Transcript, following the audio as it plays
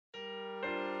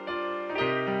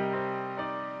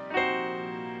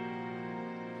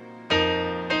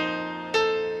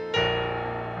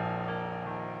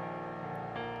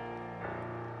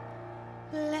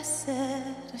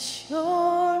blessed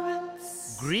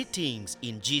assurance. Greetings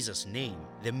in Jesus' name.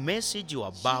 The message you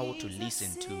are about to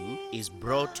listen to is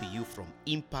brought to you from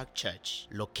Impact Church,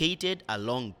 located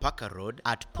along Parker Road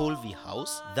at Polvi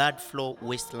House, 3rd floor,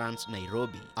 Westlands,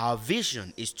 Nairobi. Our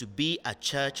vision is to be a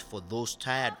church for those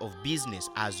tired of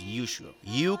business as usual.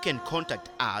 You can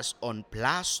contact us on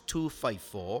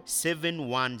 +254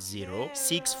 710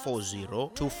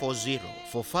 640 240.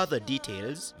 For further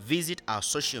details, visit our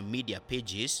social media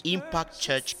pages, Impact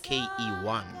Church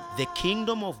KE1. The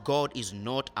kingdom of God is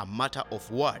not a matter of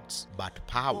words, but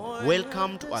power.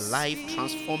 Welcome to a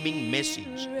life-transforming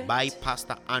message by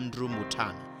Pastor Andrew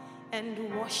Mutana.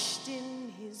 And washed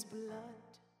in his blood.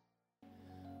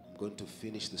 I'm going to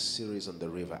finish the series on the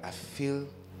river. I feel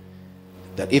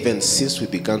that even since we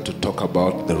began to talk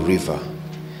about the river,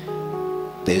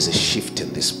 there is a shift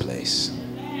in this place.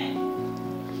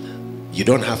 You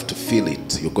don't have to feel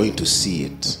it, you're going to see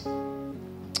it.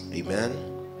 Amen.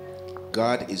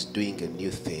 God is doing a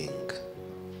new thing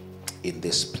in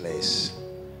this place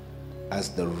as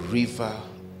the river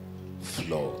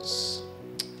flows.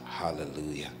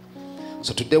 Hallelujah.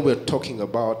 So today we're talking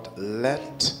about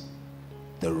let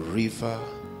the river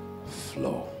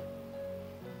flow.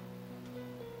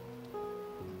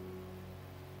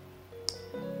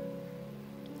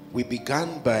 We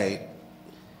began by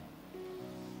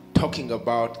talking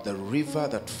about the river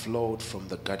that flowed from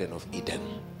the Garden of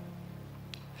Eden.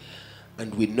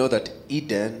 And we know that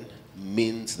Eden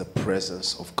means the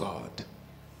presence of God.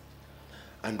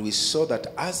 And we saw that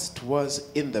as it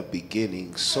was in the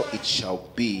beginning, so it shall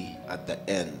be at the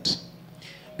end.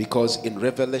 Because in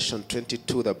Revelation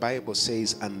 22, the Bible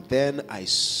says, and then I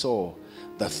saw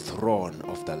the throne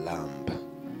of the Lamb.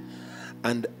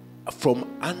 And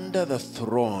from under the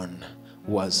throne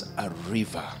was a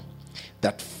river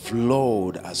that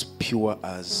flowed as pure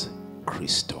as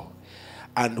crystal.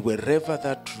 And wherever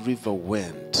that river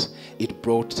went, it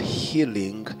brought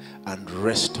healing and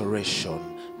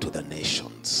restoration to the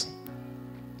nations.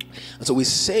 And so we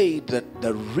say that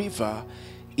the river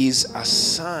is a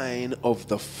sign of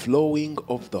the flowing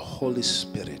of the Holy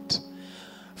Spirit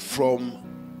from,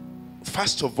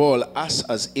 first of all, us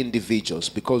as individuals,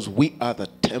 because we are the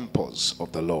temples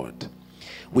of the Lord.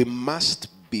 We must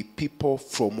be people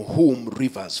from whom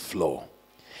rivers flow.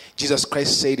 Jesus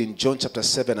Christ said in John chapter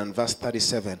 7 and verse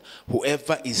 37,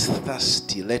 whoever is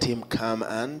thirsty, let him come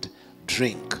and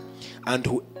drink. And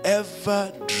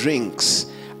whoever drinks,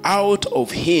 out of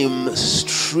him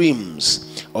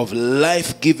streams of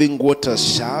life-giving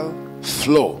waters shall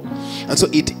flow. And so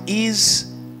it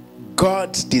is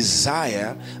God's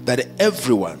desire that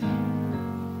everyone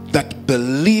that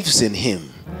believes in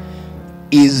him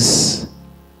is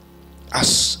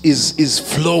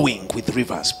flowing with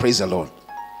rivers. Praise the Lord.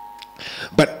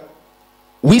 But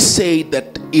we say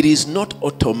that it is not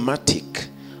automatic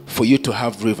for you to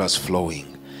have rivers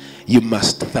flowing. You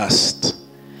must thirst.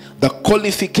 The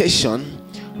qualification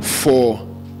for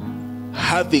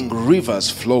having rivers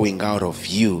flowing out of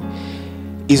you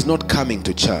is not coming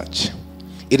to church.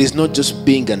 It is not just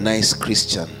being a nice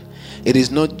Christian. It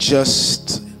is not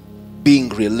just being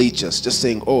religious, just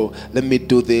saying, oh, let me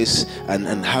do this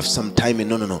and have some time.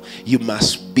 No. You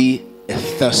must be a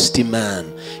thirsty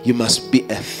man. You must be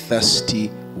a thirsty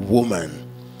woman.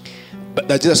 But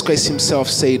that Jesus Christ himself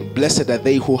said, blessed are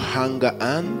they who hunger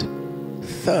and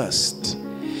thirst.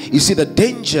 You see, the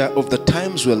danger of the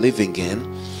times we're living in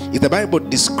is the Bible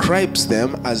describes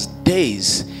them as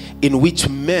days in which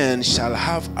men shall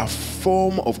have a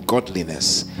form of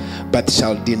godliness, but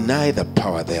shall deny the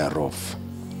power thereof.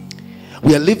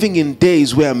 We are living in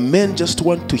days where men just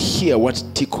want to hear what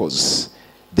tickles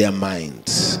their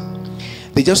minds.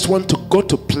 They just want to go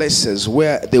to places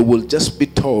where they will just be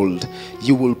told,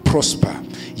 you will prosper,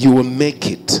 you will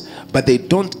make it. But they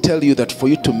don't tell you that for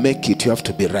you to make it, you have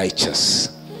to be righteous.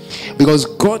 Because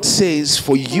God says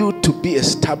for you to be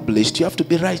established, you have to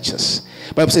be righteous.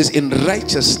 The Bible says, in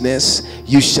righteousness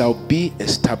you shall be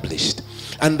established.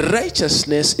 And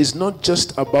righteousness is not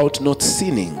just about not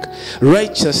sinning.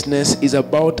 Righteousness is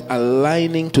about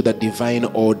aligning to the divine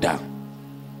order.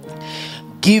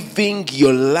 Giving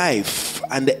your life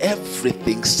and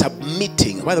everything,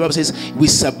 submitting. Why the Bible says we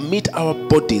submit our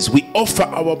bodies, we offer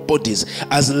our bodies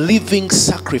as living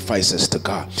sacrifices to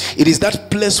God. It is that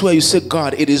place where you say,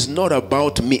 God, it is not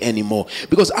about me anymore.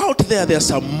 Because out there are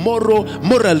some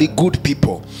morally good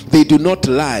people. They do not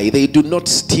lie, they do not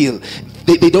steal.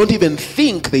 They don't even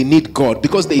think they need God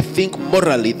because they think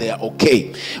morally they are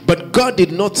okay. But God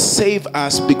did not save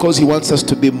us because he wants us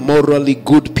to be morally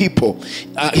good people.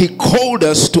 He called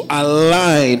us to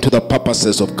align to the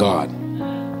purposes of God.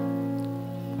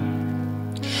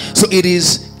 So it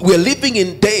is we're living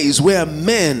in days where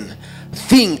men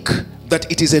think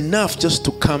that it is enough just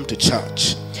to come to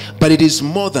church. But it is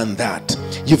more than that.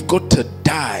 You've got to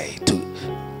die to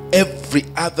every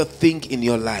other thing in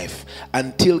your life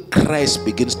until Christ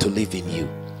begins to live in you.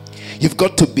 You've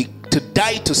got to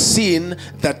die to sin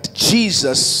that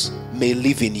Jesus may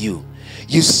live in you.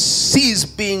 You cease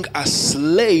being a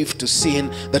slave to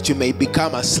sin that you may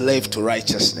become a slave to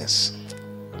righteousness.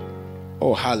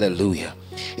 Oh, hallelujah.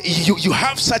 You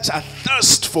have such a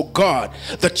thirst for God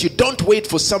that you don't wait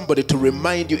for somebody to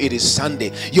remind you it is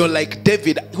Sunday. You're like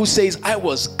David, who says, I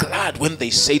was glad when they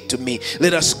said to me,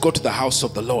 let us go to the house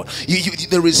of the Lord.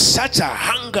 There is such a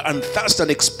hunger and thirst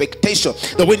and expectation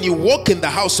that when you walk in the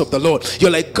house of the Lord,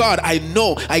 you're like, God, I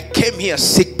know I came here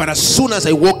sick, but as soon as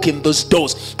I walk in those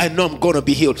doors, I know I'm going to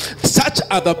be healed. Such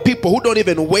are the people who don't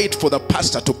even wait for the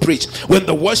pastor to preach. When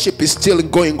the worship is still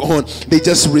going on, they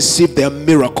just receive their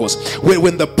miracles.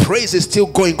 When the praise is still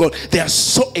going on, they are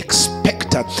so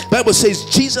expectant. The Bible says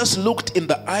Jesus looked in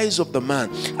the eyes of the man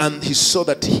and he saw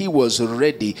that he was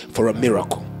ready for a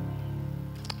miracle.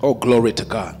 Oh, glory to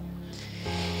God.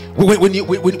 When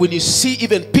you see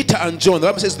even Peter and John, the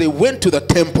Bible says they went to the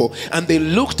temple and they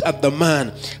looked at the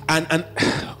man and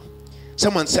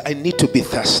someone said, I need to be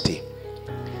thirsty.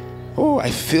 Oh,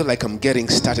 I feel like I'm getting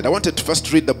started. I wanted to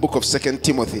first read the book of 2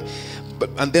 Timothy,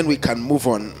 and then we can move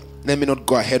on. Let me not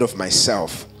go ahead of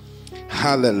myself.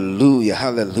 Hallelujah,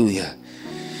 hallelujah.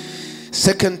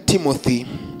 2 Timothy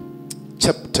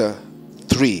chapter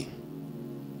 3.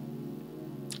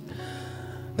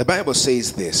 The Bible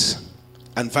says this,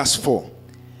 and verse 4.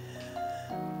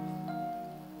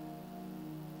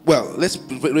 Well, let's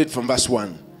read from verse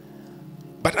 1.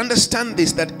 But understand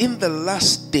this, that in the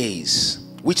last days,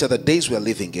 which are the days we are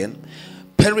living in,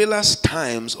 perilous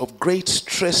times of great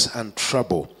stress and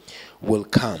trouble will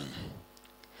come.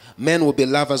 Men will be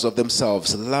lovers of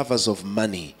themselves, lovers of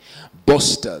money,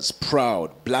 boasters,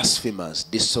 proud, blasphemers,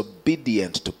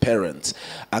 disobedient to parents,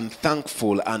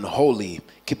 unthankful, unholy,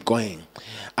 keep going,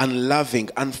 unloving,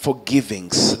 unforgiving,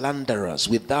 slanderers,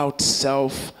 without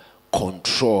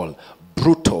self-control,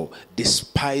 brutal,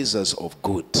 despisers of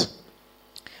good,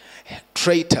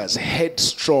 traitors,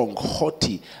 headstrong,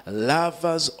 haughty,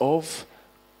 lovers of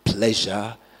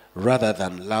pleasure rather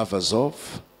than lovers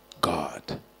of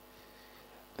God.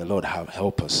 The Lord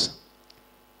help us.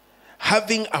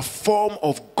 Having a form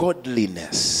of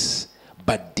godliness,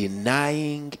 but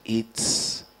denying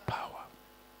its power.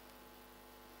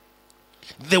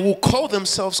 They will call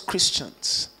themselves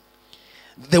Christians.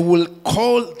 They will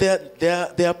call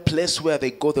their place where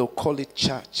they go, they'll call it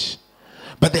church.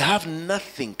 But they have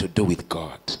nothing to do with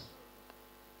God.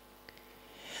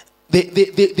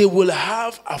 They will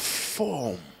have a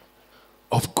form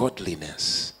of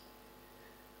godliness.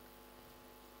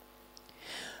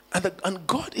 And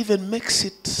God even makes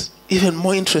it even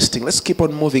more interesting. Let's keep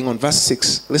on moving on. Verse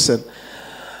 6. Listen.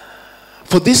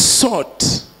 For this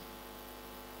sort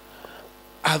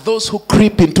are those who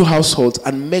creep into households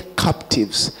and make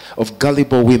captives of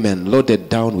gullible women loaded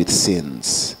down with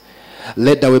sins,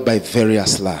 led away by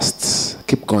various lusts.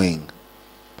 Keep going.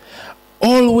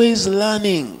 Always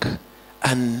learning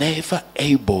and never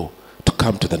able to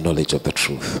come to the knowledge of the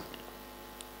truth.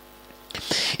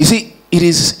 You see, it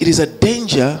is a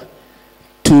danger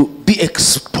to be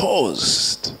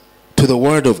exposed to the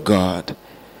word of God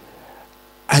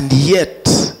and yet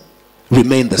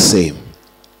remain the same.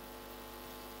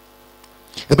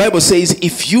 The Bible says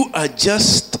if you are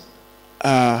just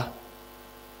a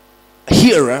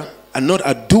hearer and not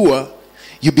a doer,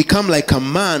 you become like a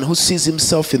man who sees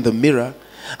himself in the mirror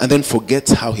and then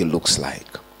forgets how he looks like.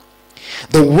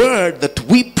 The word that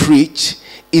we preach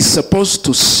is supposed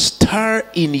to stir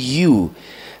in you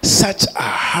such a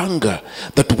hunger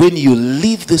that when you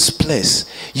leave this place,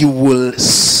 you will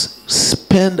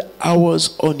spend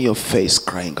hours on your face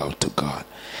crying out to God,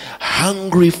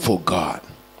 hungry for God.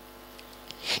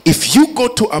 If you go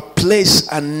to a place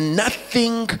and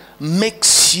nothing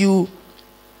makes you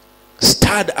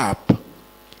stirred up,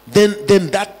 then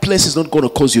that place is not going to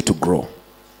cause you to grow.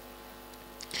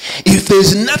 If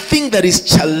there's nothing that is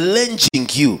challenging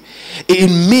you, it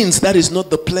means that is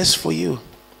not the place for you.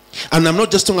 And I'm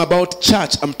not just talking about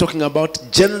church, I'm talking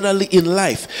about generally in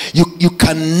life. You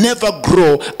can never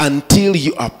grow until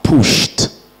you are pushed.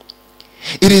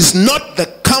 It is not the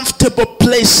comfortable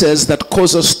places that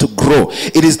cause us to grow.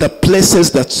 It is the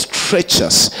places that stretch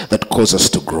us that cause us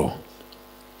to grow.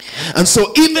 And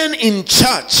so even in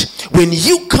church, when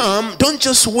you come, don't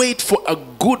just wait for a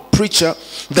good preacher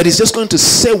that is just going to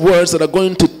say words that are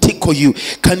going to tickle you.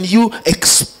 Can you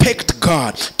expect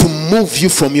God to move you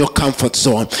from your comfort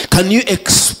zone? Can you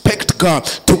expect God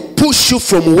to push you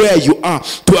from where you are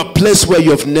to a place where you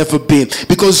have never been,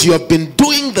 because you have been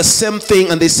doing the same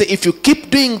thing. And they say if you keep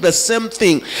doing the same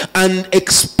thing and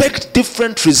expect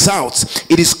different results,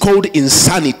 it is called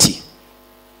insanity.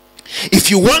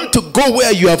 If you want to go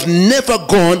where you have never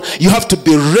gone, you have to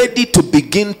be ready to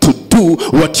begin to do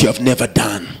what you have never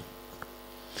done.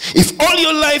 If all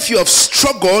your life you have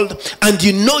struggled and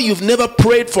you know you've never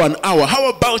prayed for an hour, how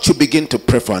about you begin to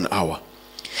pray for an hour?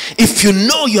 If you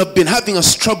know you have been having a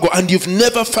struggle and you've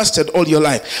never fasted all your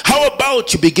life, how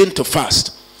about you begin to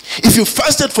fast? If you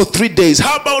fasted for 3 days,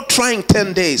 how about trying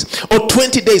 10 days or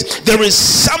 20 days? There is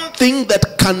something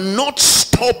that cannot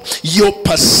stop your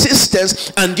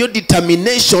persistence and your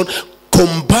determination,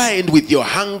 combined with your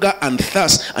hunger and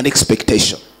thirst and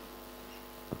expectation.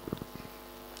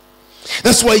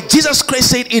 That's why Jesus Christ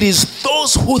said, it is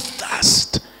those who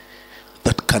thirst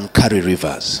that can carry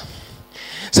rivers.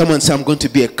 Someone say, I'm going to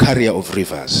be a carrier of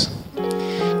rivers.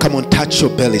 Come on, touch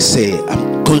your belly, say,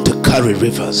 I'm going to carry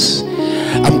rivers.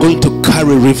 I'm going to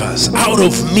carry rivers. Out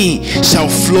of me shall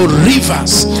flow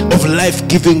rivers of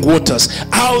life-giving waters.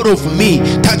 Out of me,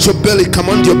 touch your belly, come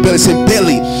on your belly, say,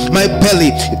 belly, my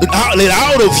belly, let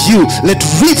out of you, let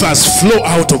rivers flow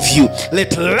out of you.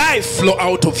 Let life flow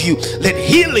out of you. Let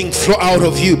healing flow out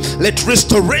of you. Let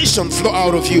restoration flow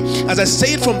out of you. As I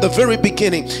said from the very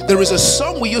beginning, there is a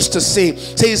song we used to sing,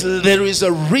 says, there is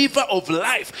a river of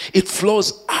life. It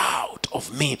flows out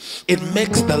of me. It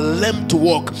makes the lame to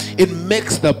walk. It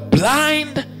makes the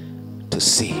blind to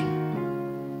see.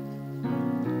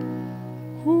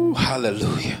 Ooh,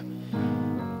 hallelujah.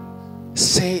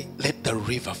 Say, let the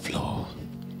river flow.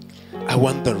 I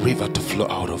want the river to flow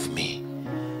out of me.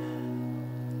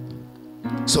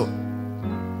 So,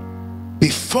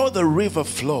 before the river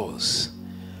flows,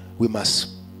 we must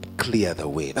clear the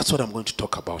way. That's what I'm going to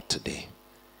talk about today.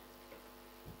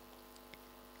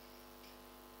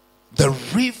 The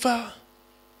river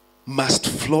must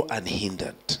flow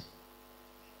unhindered.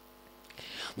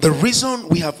 The reason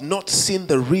we have not seen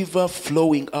the river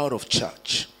flowing out of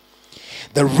church,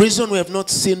 the reason we have not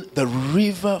seen the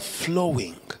river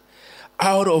flowing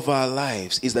out of our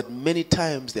lives, is that many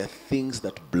times there are things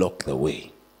that block the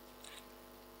way.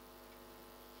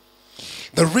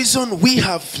 The reason we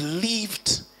have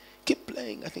lived, keep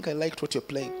playing, I think I liked what you're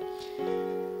playing.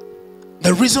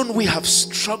 The reason we have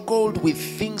struggled with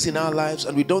things in our lives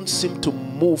and we don't seem to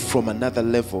move from another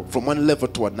level, from one level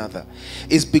to another,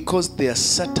 is because there are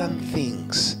certain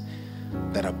things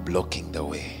that are blocking the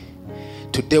way.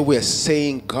 Today we are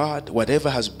saying, God, whatever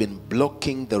has been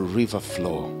blocking the river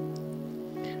flow,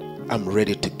 I'm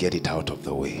ready to get it out of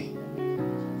the way.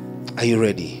 Are you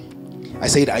ready? I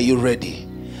said, are you ready?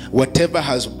 Whatever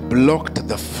has blocked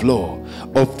the flow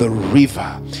of the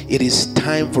river, it is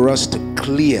time for us to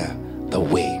clear the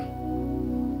way.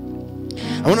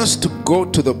 I want us to go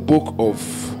to the book of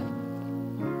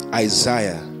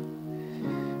Isaiah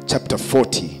chapter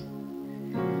 40.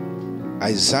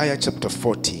 Isaiah chapter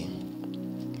 40.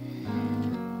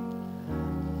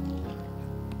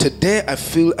 Today I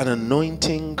feel an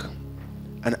anointing,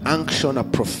 an unction, a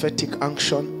prophetic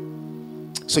unction.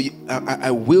 So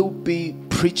I will be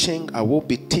preaching, I will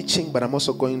be teaching, but I'm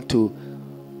also going to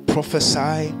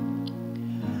prophesy.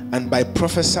 And by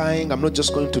prophesying, I'm not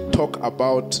just going to talk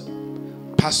about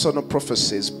personal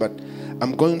prophecies, but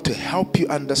I'm going to help you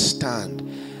understand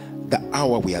the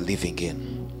hour we are living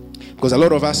in. Because a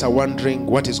lot of us are wondering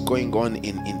what is going on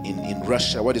in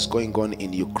Russia, what is going on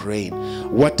in Ukraine.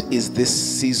 What is this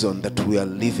season that we are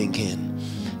living in?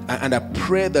 And I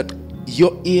pray that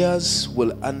your ears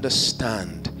will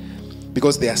understand,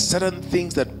 because there are certain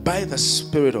things that by the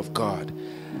Spirit of God,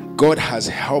 God has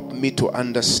helped me to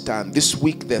understand. This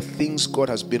week, there are things God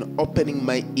has been opening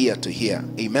my ear to hear.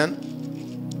 Amen?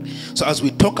 So as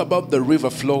we talk about the river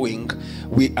flowing,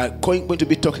 we are going to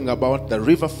be talking about the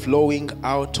river flowing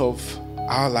out of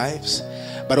our lives,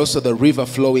 but also the river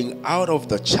flowing out of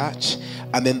the church,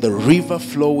 and then the river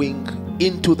flowing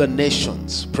into the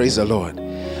nations. Praise the Lord.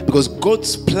 Because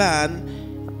God's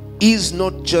plan is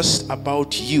not just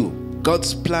about you.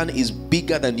 God's plan is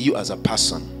bigger than you as a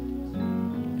person.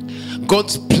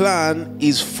 God's plan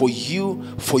is for you,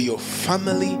 for your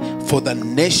family, for the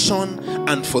nation,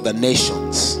 and for the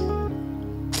nations.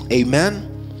 Amen.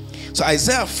 So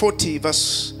Isaiah 40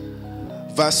 verse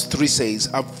 3 says,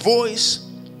 a voice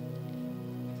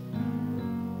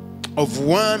of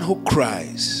one who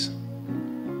cries,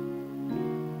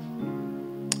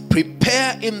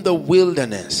 prepare in the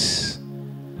wilderness,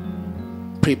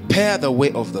 prepare the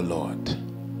way of the Lord.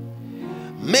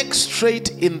 Make straight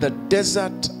in the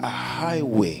desert a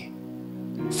highway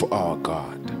for our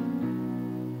God.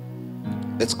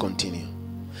 Let's continue.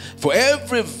 For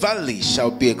every valley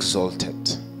shall be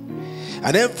exalted,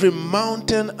 and every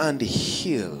mountain and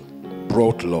hill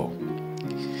brought low.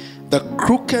 The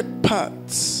crooked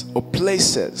paths or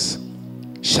places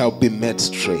shall be made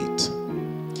straight,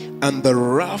 and the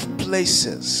rough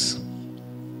places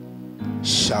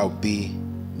shall be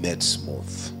made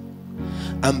smooth.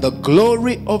 And the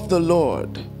glory of the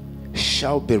Lord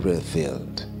shall be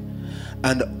revealed,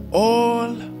 and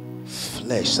all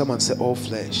flesh, someone say all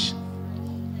flesh,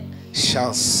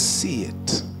 shall see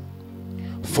it,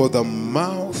 for the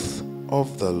mouth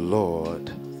of the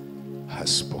Lord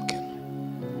has spoken.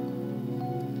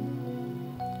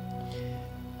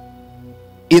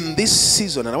 In this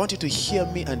season, and I want you to hear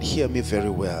me and hear me very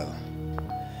well,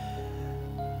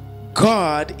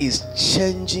 God is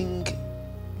changing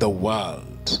the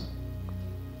world.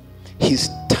 He's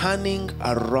turning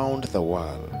around the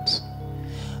world.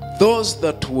 Those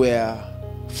that were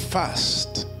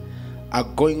fast are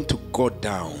going to go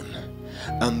down,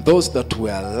 and those that were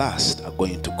last are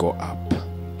going to go up.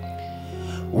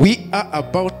 We are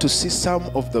about to see some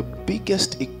of the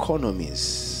biggest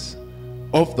economies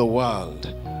of the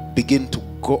world begin to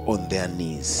go on their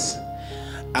knees.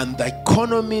 And the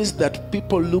economies that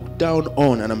people look down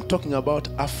on, and I'm talking about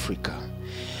Africa,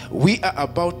 we are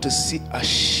about to see a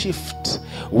shift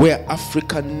where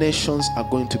African nations are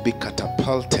going to be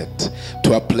catapulted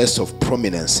to a place of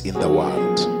prominence in the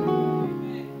world.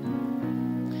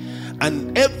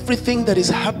 And everything that is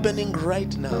happening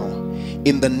right now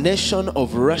in the nation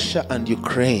of Russia and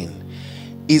Ukraine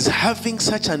is having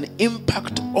such an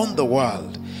impact on the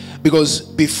world. Because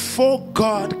before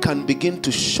God can begin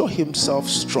to show himself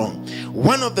strong,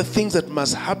 one of the things that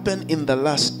must happen in the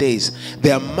last days,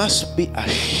 there must be a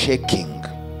shaking.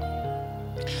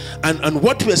 And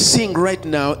what we're seeing right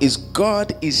now is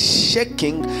God is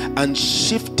shaking and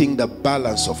shifting the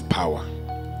balance of power.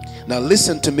 Now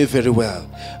listen to me very well.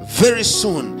 Very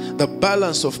soon, the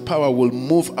balance of power will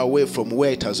move away from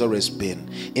where it has always been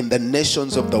in the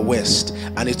nations of the West,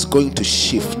 and it's going to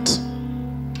shift.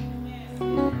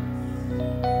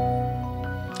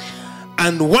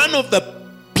 And one of the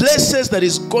places that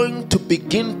is going to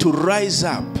begin to rise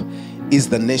up is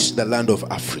the land of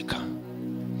Africa.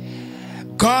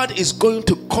 God is going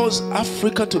to cause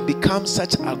Africa to become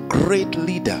such a great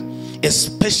leader,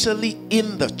 especially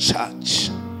in the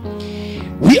church.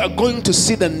 We are going to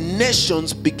see the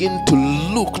nations begin to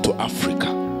look to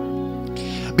Africa,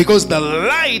 because the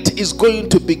light is going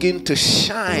to begin to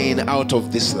shine out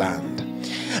of this land.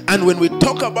 And when we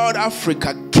talk about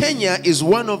Africa, Kenya is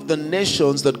one of the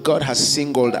nations that God has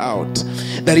singled out,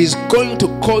 that is going to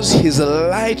cause his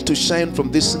light to shine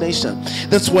from this nation.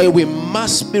 That's why we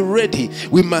must be ready.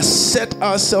 We must set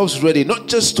ourselves ready, not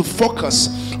just to focus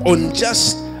on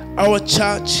just our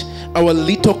church, our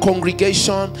little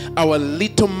congregation, our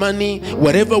little money,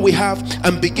 whatever we have,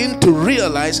 and begin to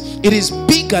realize it is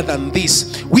bigger than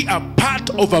this. We are part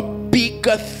of a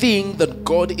bigger thing that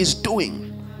God is doing.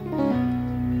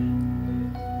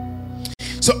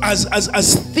 So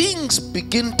as things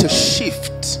begin to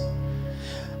shift,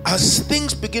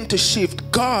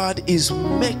 God is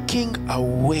making a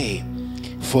way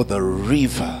for the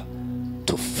river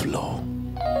to flow.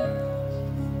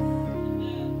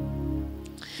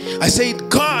 I said,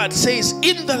 God says,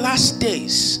 in the last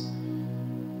days,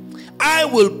 I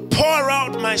will pour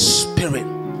out my spirit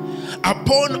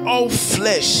upon all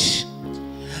flesh.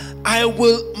 I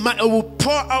will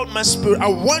pour out my spirit. I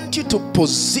want you to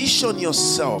position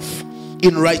yourself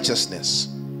in righteousness.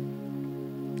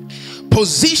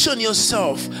 Position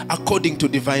yourself according to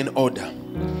divine order.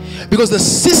 Because the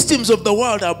systems of the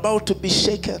world are about to be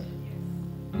shaken.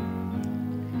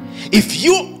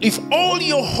 If all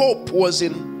your hope was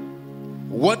in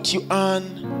what you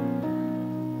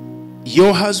earn,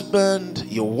 your husband,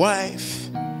 your wife,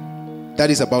 that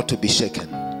is about to be shaken.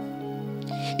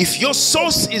 If your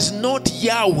source is not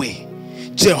Yahweh,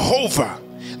 Jehovah,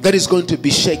 that is going to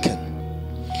be shaken.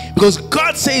 Because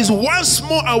God says, once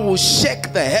more I will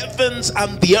shake the heavens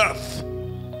and the earth.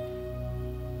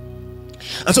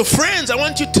 And so friends, I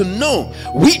want you to know,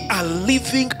 we are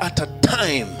living at a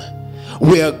time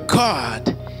where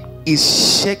God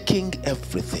is shaking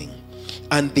everything,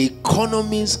 and the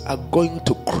economies are going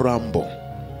to crumble.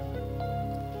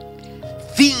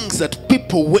 Things that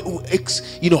people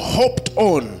hoped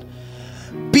on,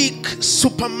 big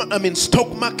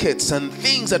stock markets and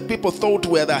things that people thought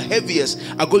were the heaviest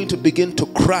are going to begin to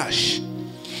crash.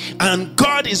 And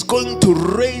God is going to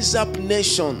raise up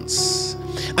nations,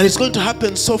 and it's going to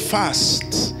happen so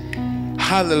fast.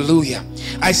 Hallelujah.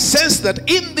 I sense that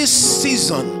in this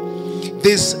season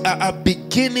there's a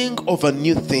beginning of a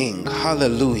new thing.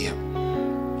 Hallelujah.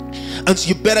 And so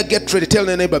you better get ready. Tell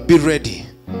your neighbor, be ready.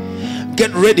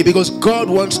 Get ready, because God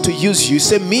wants to use you.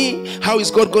 Say, me, how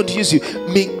is God going to use you?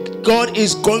 Me, God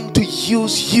is going to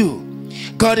use you.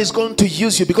 God is going to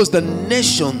use you, because the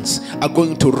nations are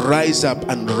going to rise up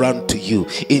and run to you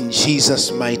in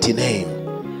Jesus' mighty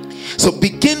name. So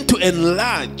begin to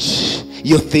enlarge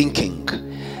your thinking.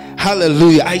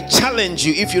 Hallelujah. I challenge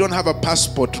you, if you don't have a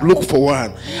passport, look for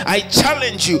one. I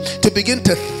challenge you to begin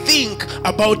to think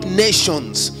about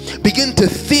nations. Begin to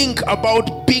think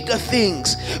about bigger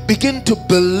things. Begin to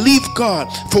believe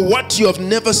God for what you have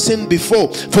never seen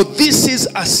before. For this is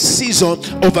a season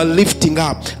of a lifting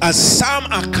up. As some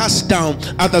are cast down,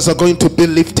 others are going to be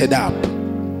lifted up.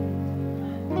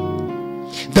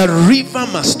 The river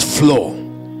must flow.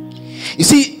 You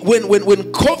see, when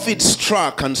COVID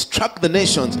struck the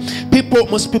nations,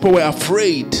 most people were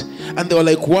afraid, and they were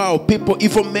like, wow,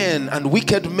 evil men and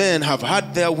wicked men have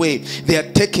had their way. They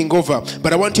are taking over.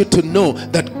 But I want you to know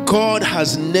that God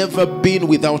has never been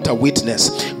without a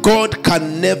witness. God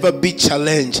can never be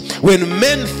challenged. When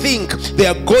men think they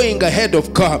are going ahead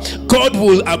of God, God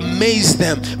will amaze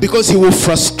them, because he will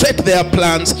frustrate their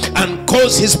plans and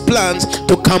cause his plans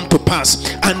to come to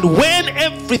pass. And when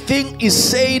everything is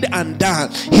said and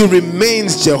done, he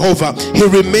remains Jehovah, he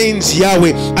remains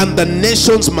Yahweh, and the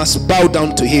nations must bow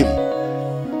down to him.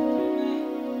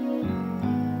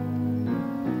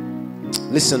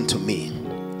 Listen to me.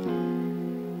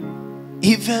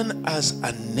 Even as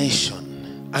a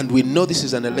nation, and we know this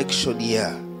is an election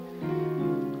year,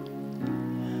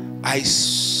 I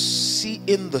see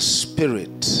in the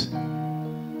spirit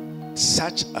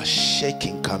such a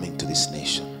shaking coming to this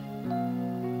nation.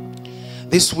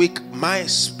 This week, my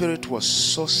spirit was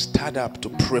so stirred up to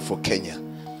pray for Kenya,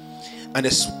 and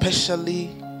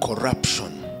especially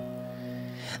corruption.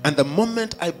 And the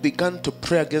moment I began to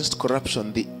pray against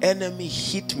corruption, the enemy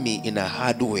hit me in a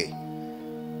hard way.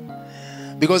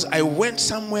 Because I went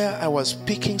somewhere, I was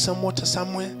picking some water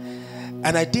somewhere,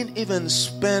 and I didn't even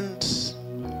spend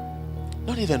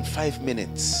not even 5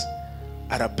 minutes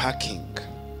at a parking.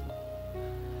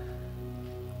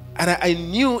 And I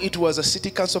knew it was a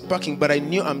city council parking, but I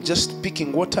knew I'm just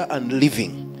picking water and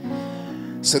leaving.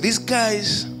 So these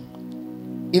guys,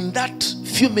 in that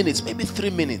few minutes, maybe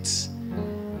 3 minutes,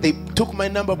 they took my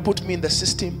number, put me in the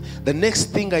system. The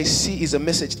next thing I see is a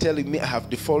message telling me I have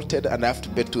defaulted and I have to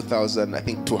pay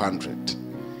 2,200.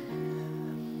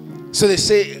 So they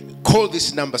say, call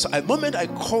this number. So the moment I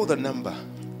call the number,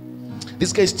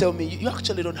 these guys tell me, you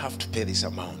actually don't have to pay this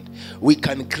amount. We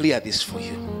can clear this for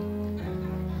you.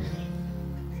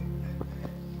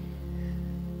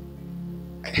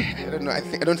 I don't know. I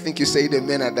don't think you say the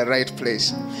men at the right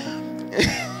place.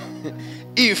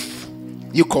 If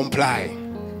you comply.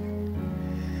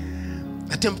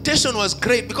 The temptation was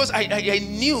great, because I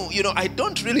knew, I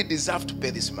don't really deserve to pay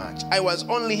this much. I was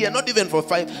only here, not even for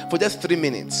just 3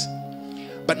 minutes.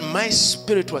 But my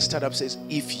spirit was stirred up, says,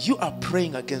 if you are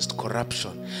praying against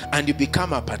corruption and you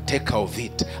become a partaker of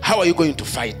it, how are you going to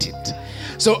fight it?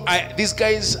 So these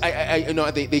guys,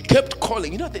 they kept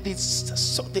calling.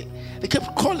 They kept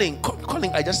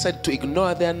calling. I just said to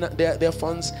ignore their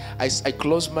phones. I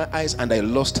closed my eyes and I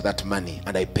lost that money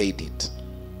and I paid it.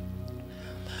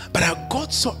 But I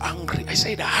got so angry. I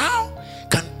said, how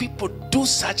can people do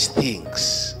such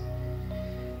things?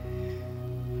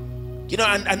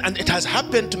 And it has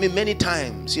happened to me many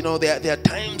times. There are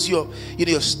times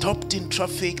you're stopped in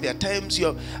traffic. There are times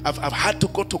I've had to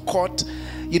go to court,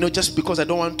 just because I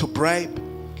don't want to bribe.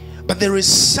 But there is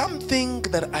something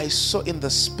that I saw in the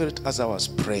spirit as I was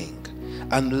praying.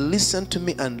 And listen to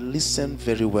me, and listen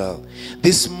very well.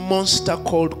 This monster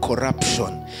called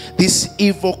corruption, this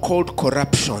evil called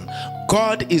corruption,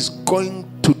 God is going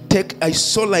to take, I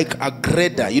saw like a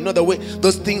grader, the way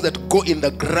those things that go in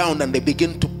the ground and they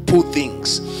begin to pull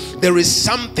things. There is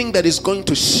something that is going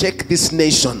to shake this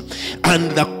nation,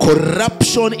 and the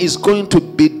corruption is going to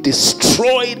be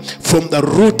destroyed from the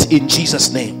root in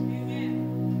Jesus' name.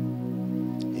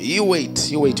 You wait,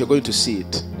 you're going to see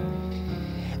it.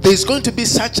 There's going to be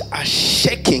such a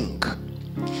shaking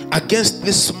against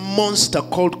this monster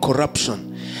called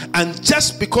corruption. And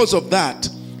just because of that,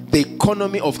 the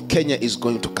economy of Kenya is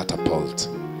going to catapult.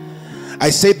 I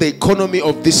say the economy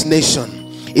of this nation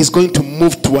is going to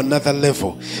move to another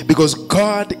level, because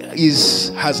God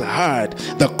has heard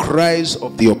the cries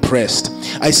of the oppressed.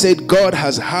 I said God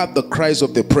has heard the cries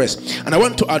of the oppressed. And I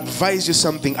want to advise you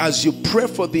something. As you pray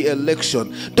for the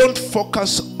election, don't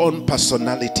focus on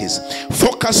personalities.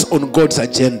 Focus on God's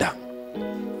agenda.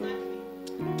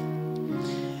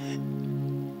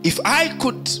 If I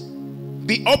could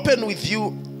be open with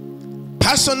you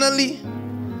personally,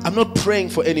 I'm not praying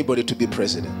for anybody to be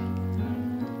president.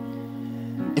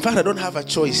 In fact, I don't have a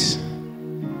choice.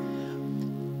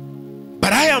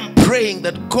 But I am praying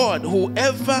that God,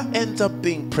 whoever ends up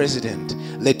being president,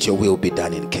 let your will be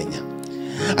done in Kenya.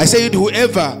 I said,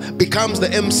 whoever becomes the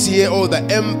MCA or the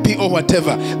MP or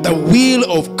whatever, the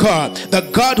will of God, the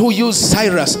God who used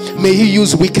Cyrus, may he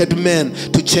use wicked men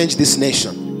to change this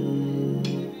nation.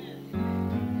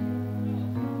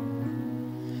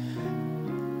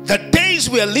 The days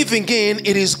we are living in,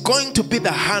 it is going to be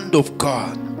the hand of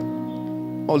God.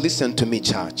 Oh, listen to me,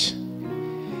 church.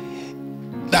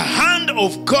 The hand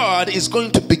of God is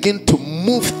going to begin to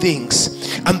move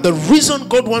things. And the reason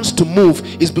God wants to move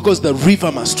is because the river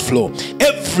must flow.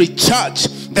 Every church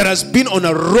that has been on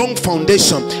a wrong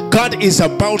foundation, God is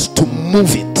about to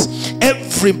move it.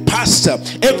 Every pastor,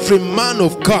 every man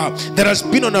of God that has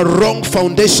been on a wrong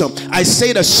foundation, I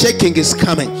say the shaking is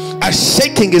coming. A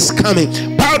shaking is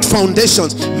coming. Bad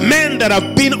foundations, men that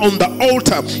have been on the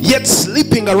altar yet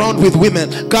sleeping around with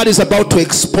women, God is about to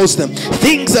expose them.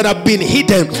 Things that have been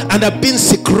hidden and have been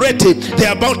secreted,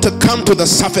 they're about to come to the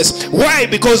surface. Why?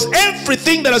 Because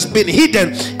everything that has been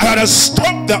hidden that has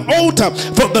stopped the altar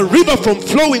for the river from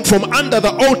flowing from under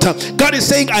the altar, God is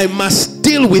saying, I must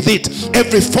deal with it.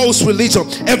 Every false religion,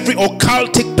 every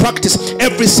occultic practice,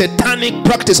 every satanic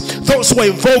practice, those who are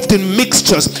involved in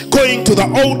mixtures, going to the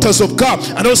altars of God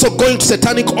and also going to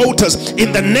satanic altars,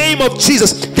 in the name of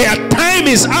Jesus, their time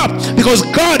is up, because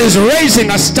God is raising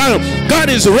a stand. God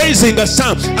is raising a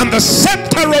stand, and the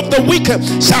scepter of the wicked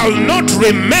shall not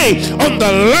remain on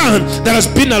the land that has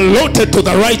been allotted to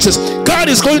the righteous. God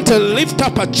is going to lift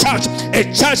up a church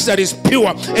that is pure,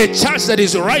 a church that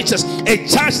is righteous, a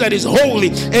church that is holy,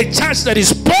 a church that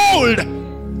is bold.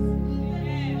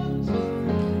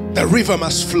 The river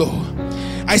must flow.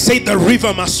 I say the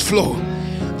river must flow.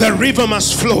 The river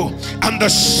must flow. And the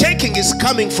shaking is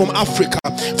coming from Africa.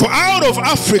 For out of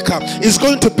Africa is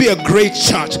going to be a great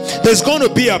church. There's going to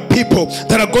be a people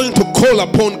that are going to call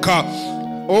upon God.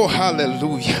 Oh,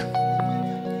 hallelujah.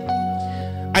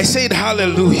 I said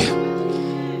hallelujah.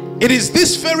 It is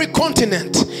this very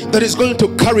continent that is going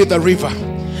to carry the river.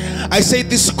 I say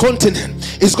this continent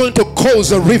is going to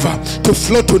cause a river to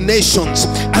flow to nations,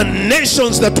 and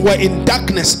nations that were in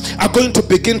darkness are going to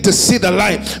begin to see the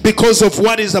light because of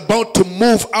what is about to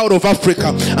move out of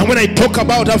Africa. And when I talk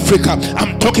about Africa,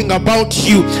 I'm talking about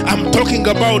you. I'm talking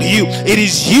about you. It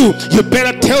is you. You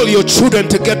better tell your children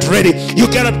to get ready. You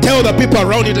gotta tell the people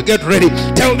around you to get ready.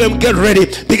 Tell them get ready.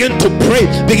 Begin to pray.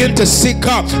 Begin to seek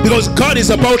God, because God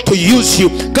is about to use you.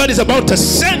 God is about to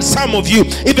send some of you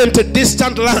even to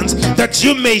distant lands, that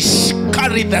you may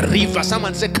carry the river.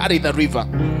 Someone say carry the river.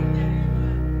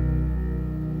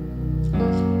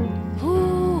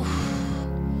 Ooh.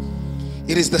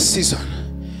 It is the season.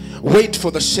 Wait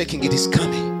for the shaking. It is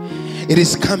coming. It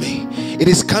is coming. It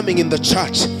is coming in the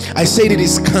church. I said it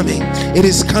is coming. It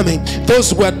is coming.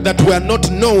 Those that were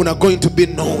not known are going to be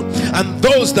known, and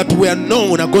those that were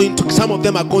known are going to, some of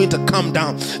them are going to come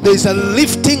down. There is a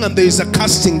lifting and there is a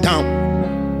casting down.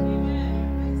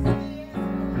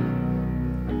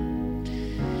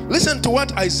 Listen to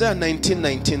what Isaiah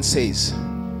 19:19 says.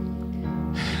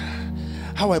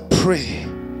 How I pray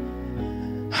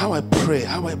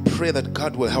that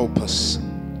God will help us.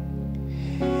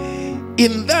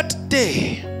 In that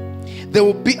day, there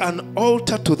will be an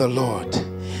altar to the Lord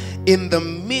in the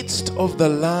midst of the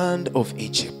land of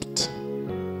Egypt.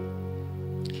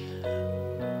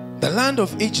 The land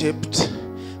of Egypt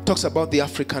talks about the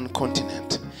African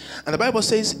continent. And the Bible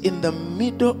says, in the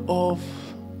middle of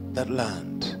that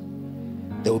land,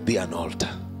 there will be an altar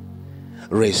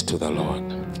raised to the Lord.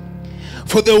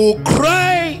 For they will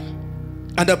cry,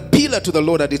 and a pillar to the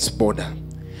Lord at its border.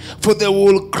 For they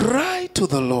will cry to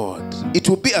the Lord. It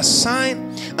will be a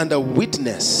sign and a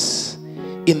witness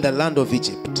in the land of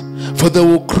Egypt. For they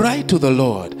will cry to the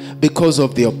Lord because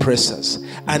of the oppressors,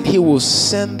 and he will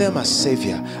send them a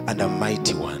savior and a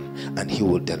mighty one, and he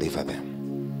will deliver them.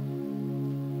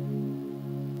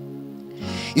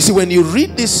 You see, when you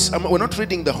read this, we're not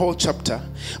reading the whole chapter,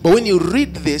 but when you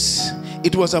read this,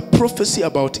 it was a prophecy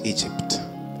about Egypt.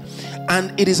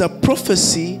 And it is a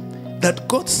prophecy that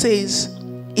God says,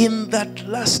 in that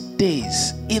last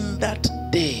days, in that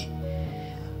day,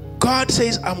 God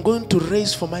says, I'm going to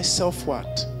raise for myself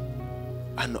what?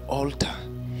 An altar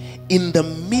in the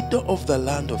middle of the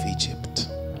land of Egypt.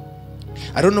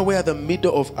 I don't know where the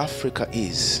middle of Africa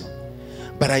is,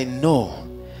 but I know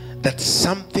that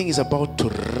something is about to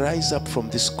rise up from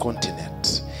this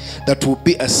continent that will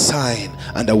be a sign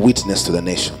and a witness to the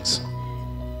nations.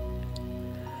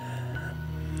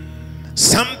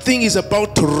 Something is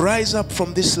about to rise up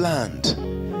from this land.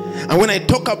 And when I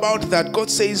talk about that,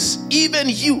 God says, even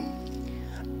you,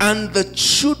 And the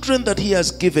children that he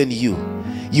has given you,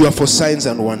 you are for signs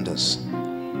and wonders.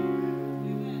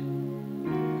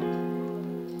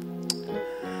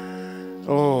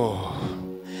 Oh,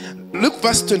 look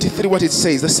verse 23, what it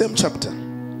says, the same chapter.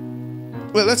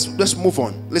 Well, let's move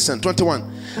on. Listen, 21.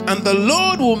 And the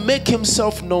Lord will make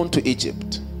himself known to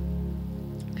Egypt,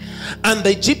 and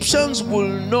the Egyptians will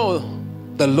know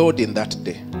the Lord in that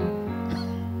day.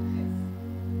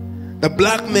 The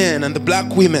black men and the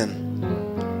black women,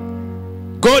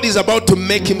 God is about to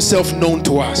make himself known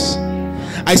to us.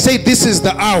 I say this is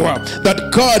the hour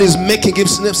that God is making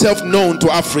himself known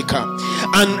to Africa,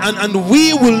 and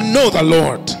we will know the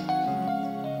Lord.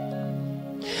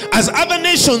 As other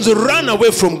nations run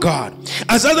away from God,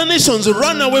 as other nations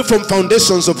run away from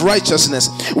foundations of righteousness,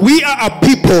 we are a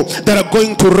people that are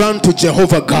going to run to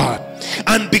Jehovah God.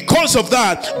 And because of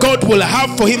that, God will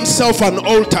have for himself an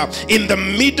altar in the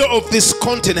middle of this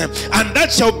continent, and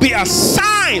that shall be a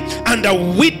sign and a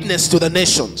witness to the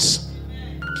nations.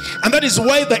 And that is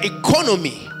why the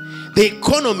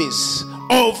economies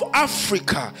of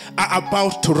Africa are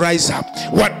about to rise up.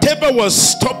 Whatever was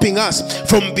stopping us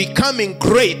from becoming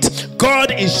great,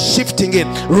 God is shifting it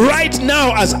right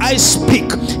now as I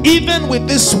speak. Even with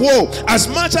this war, as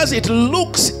much as it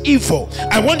looks evil,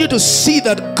 I want you to see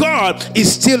that God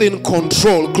is still in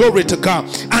control. Glory to God.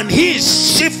 And he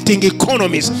is shifting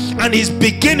economies, and he's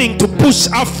beginning to push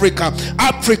Africa.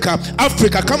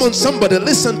 Come on, somebody,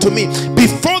 listen to me.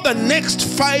 Before the next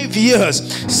 5 years,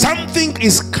 something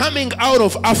is coming out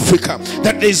of Africa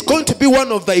that is going to be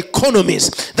one of the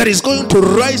economies that is going to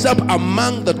rise up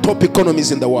among the top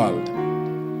economies in the world.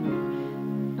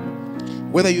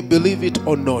 Whether you believe it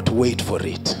or not, wait for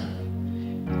it.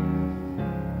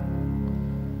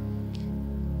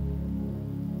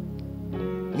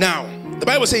 Now, the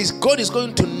Bible says God is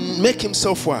going to make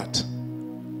himself what?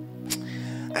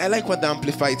 I like what the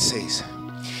Amplified says.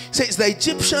 It says the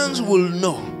Egyptians will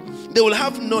know. They will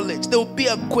have knowledge. They will be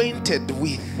acquainted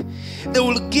with. They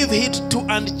will give heed to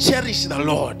and cherish the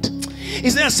Lord.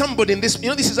 Is there somebody in this?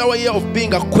 This is our year of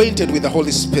being acquainted with the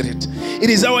Holy Spirit. It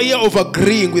is our year of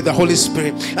agreeing with the Holy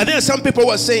Spirit. And there are some people who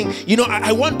are saying,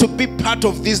 I want to be part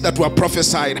of this that were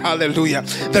prophesied. Hallelujah.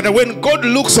 That when God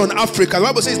looks on Africa, the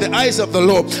Bible says the eyes of the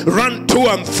Lord run to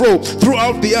and fro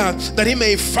throughout the earth, that he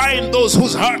may find those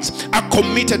whose hearts are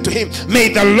committed to him. May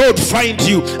the Lord find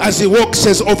you as he walks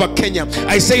over Kenya.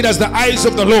 I say it as the eyes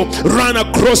of the Lord run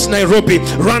across Nairobi,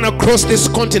 run across this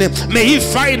continent. May he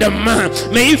find a man.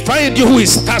 May he find you who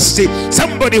is thirsty,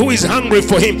 somebody who is hungry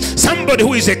for him, somebody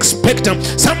who is expectant,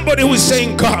 somebody who is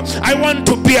saying, God, I want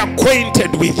to be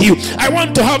acquainted with you. I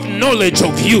want to have knowledge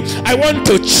of you. I want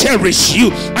to cherish you.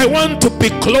 I want to be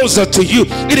closer to you.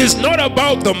 It is not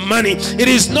about the money. It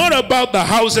is not about the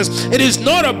houses. It is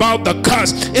not about the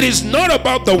cars. It is not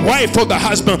about the wife or the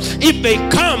husband. If they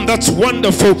come, that's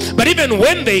wonderful. But even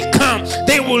when they come,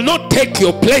 they will not take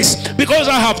your place, because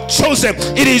I have chosen.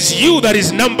 It is you that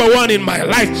is number one in my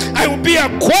life. I will be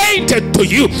acquainted to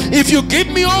you. If you give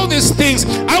me all these things,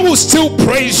 I will still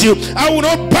praise you. I will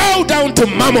not bow down to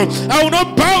mammon. I will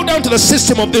not bow down to the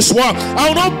system of this world. I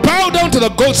will not bow down to the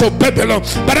gods of Babylon,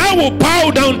 but I will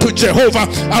bow down to Jehovah.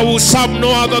 I will serve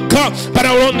no other God, but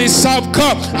I will only serve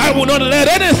God. I will not let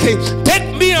anything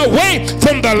take me away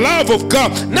from the love of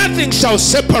God. Nothing shall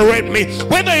separate me,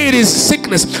 whether it is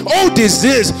sickness or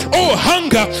disease or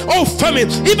hunger or famine,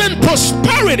 even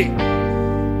prosperity.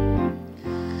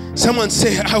 Someone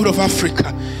say, out of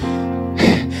Africa,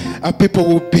 our people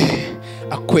will be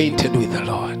acquainted with the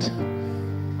Lord.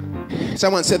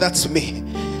 Someone say, that's me.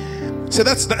 Say,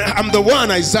 I'm the one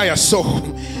Isaiah saw.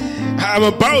 I'm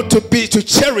about to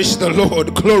cherish the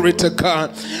Lord. Glory to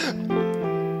God.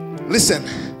 Listen.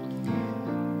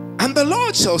 And the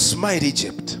Lord shall smite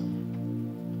Egypt.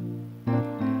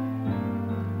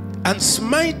 And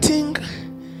smiting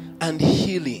and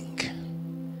healing.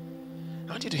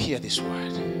 I want you to hear this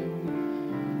word.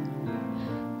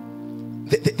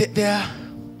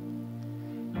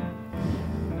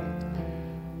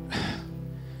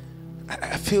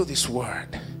 I feel this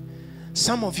word.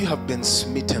 Some of you have been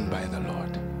smitten by the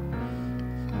Lord.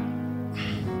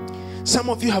 Some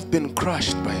of you have been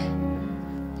crushed by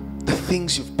the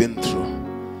things you've been through.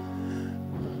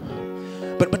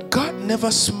 But God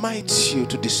never smites you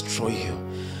to destroy you.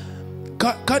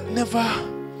 God never,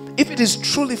 if it is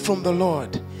truly from the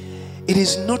Lord, it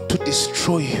is not to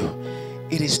destroy you.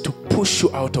 It is to push you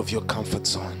out of your comfort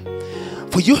zone.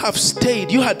 For you had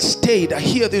stayed, I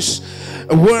hear this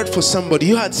a word for somebody.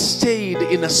 You had stayed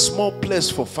in a small place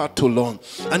for far too long.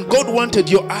 And God wanted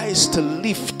your eyes to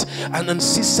lift and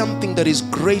see something that is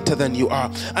greater than you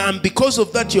are. And because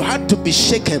of that, you had to be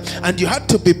shaken and you had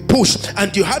to be pushed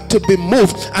and you had to be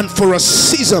moved. And for a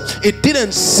season, it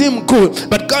didn't seem good.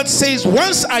 But God says,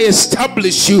 once I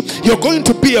establish you, you're going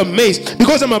to be amazed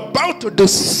because I'm about to do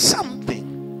something.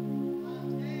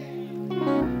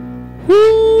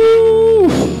 Woo.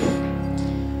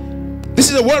 This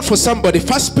is a word for somebody.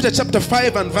 1 Peter chapter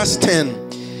 5 and verse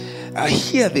 10. I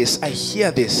hear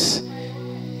this.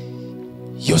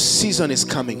 Your season is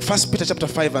coming. 1 Peter chapter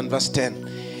 5 and verse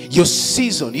 10. Your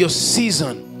season.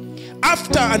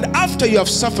 After you have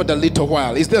suffered a little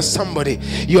while. Is there somebody?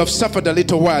 You have suffered a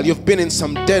little while. You've been in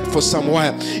some debt for some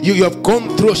while. You have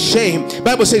gone through shame.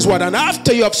 Bible says what? And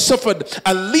after you have suffered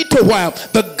a little while,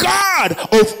 the God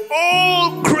of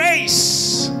all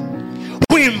grace,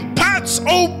 who imparts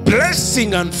all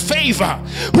blessing and favor,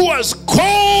 who has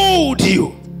called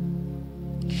you.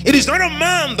 It is not a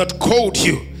man that called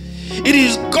you. It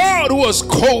is God who has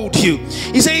called you.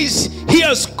 He says he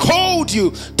has called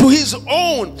you to his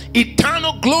own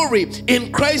eternal glory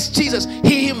in Christ Jesus.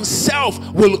 He himself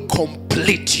will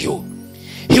complete you.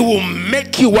 He will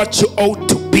make you what you ought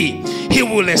to be. He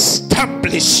will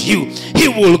establish you. He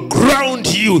will ground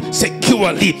you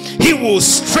securely. He will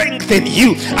strengthen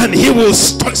you and he will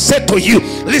settle you.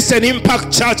 Listen,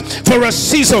 Impact Church, for a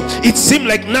season it seemed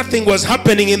like nothing was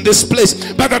happening in this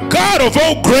place, but the God of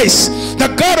all grace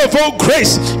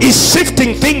is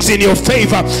shifting things in your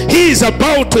favor. He is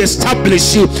about to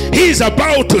establish you. He is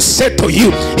about to settle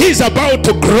you. He is about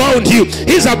to ground you.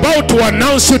 He is about to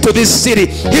announce you to this city.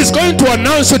 He is going to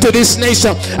announce you to this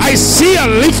nation. I see a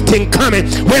lifting coming.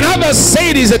 When others say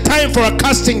it is a time for a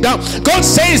casting down, God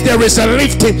says there is a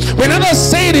lifting. When others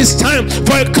say it is time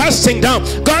for a casting down,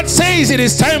 God says it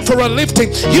is time for a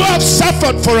lifting. You have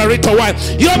suffered for a little while.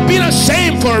 You have been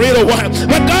ashamed for a little while.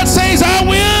 But God says, I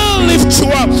will lift you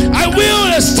up. I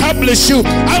will establish you.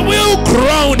 I will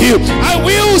ground you. I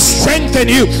will strengthen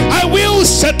you. I will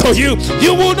settle you.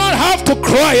 You will not have to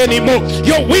cry anymore.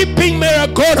 Your weeping may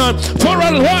have gone on for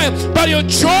a while, but your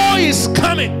joy is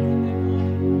coming.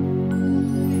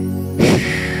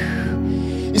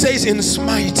 He says, in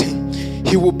smiting,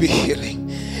 he will be healing.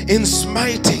 In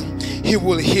smiting, he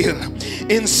will heal.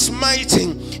 In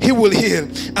smiting, he will heal.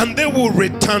 And they will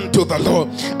return to the Lord.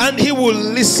 And he will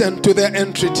listen to their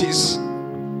entreaties.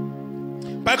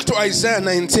 Back to Isaiah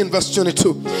 19 verse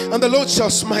 22. And the Lord shall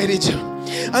smite Egypt,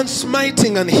 and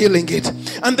smiting and healing it,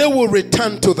 and they will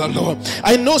return to the Lord.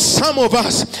 I know some of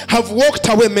us have walked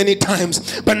away many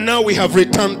times, but now we have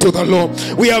returned to the Lord.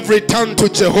 We have returned to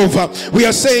Jehovah. We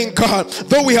are saying, God,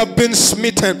 though we have been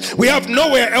smitten, we have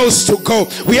nowhere else to go.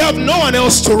 We have no one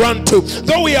else to run to.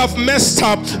 Though we have messed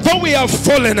up, though we have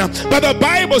fallen up, but the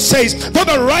Bible says, though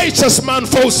the righteous man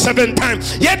falls 7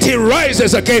 times, yet he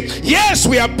rises again. Yes,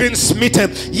 we have been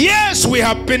smitten. Yes, we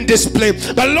have been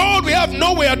disciplined. But Lord, we have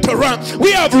nowhere to run.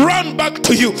 We have run back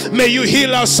to you. May you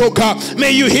heal us, oh God.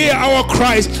 May you hear our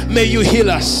cries. May you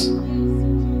heal us.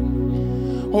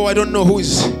 Oh, I don't know who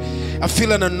is. I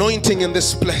feel an anointing in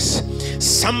this place.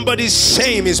 Somebody's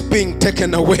shame is being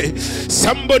taken away.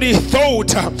 Somebody thought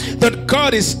that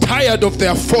God is tired of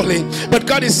their falling, but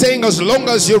God is saying, as long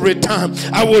as you return,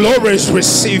 I will always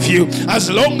receive you. As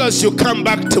long as you come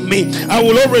back to me, I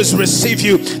will always receive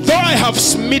you. Though I have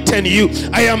smitten you,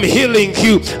 I am healing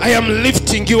you. I am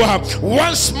lifting you up.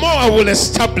 Once more I will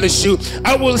establish you.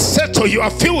 I will settle you. I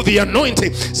feel the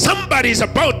anointing. Somebody is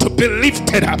about to be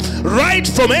lifted up right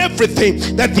from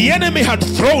everything that the enemy had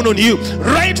thrown on you,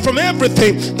 right from everything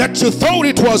that you thought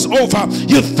it was over.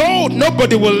 You thought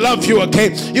nobody will love you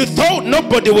again. You thought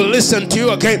nobody will listen to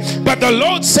you again. But the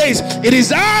Lord says, it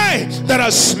is I that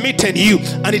have smitten you,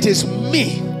 and it is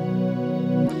me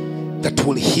that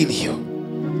will heal you.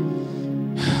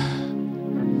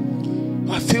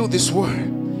 I feel this word.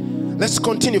 Let's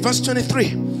continue. Verse 23.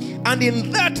 And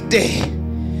in that day,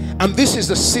 and this is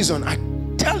the season, I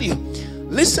tell you,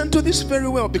 listen to this very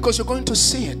well, because you're going to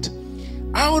see it.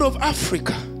 Out of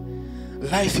Africa,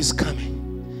 life is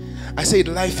coming. I said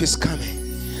life is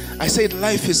coming. I said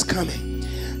life is coming.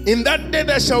 In that day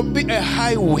there shall be a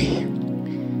highway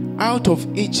out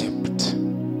of Egypt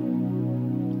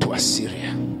to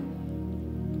Assyria.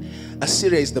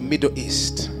 Assyria is the Middle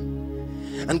East.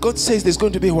 And God says there's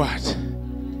going to be what?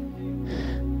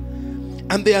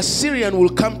 And the Assyrian will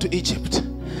come to Egypt,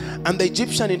 and the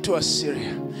Egyptian into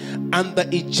Assyria. And the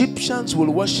Egyptians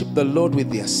will worship the Lord with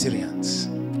the Assyrians.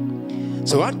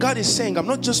 So what God is saying, I'm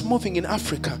not just moving in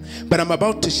Africa, but I'm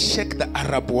about to shake the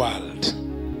Arab world.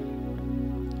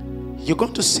 You're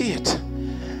going to see it.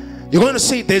 You're going to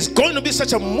see there's going to be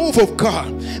such a move of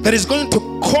God that is going to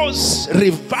cause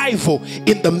revival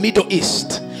in the Middle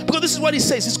East. Because this is what he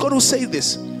says. He's going to say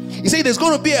this. He said there's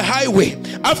going to be a highway.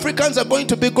 Africans are going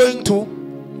to be going to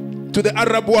the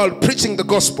Arab world preaching the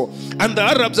gospel, and the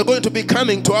Arabs are going to be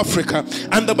coming to Africa.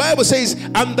 And the Bible says,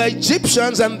 and the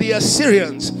Egyptians and the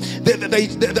Assyrians,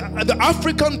 the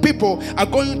African people are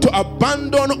going to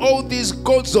abandon all these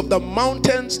gods of the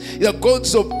mountains, the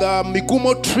gods of the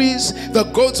migumo trees, the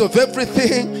gods of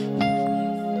everything.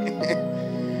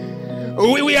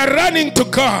 We are running to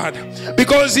God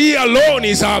because He alone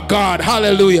is our God.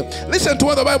 Hallelujah. Listen to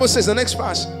what the Bible says, the next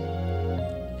verse.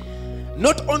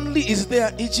 Not only is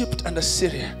there Egypt and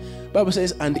Assyria, the Bible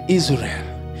says, and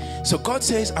Israel. So God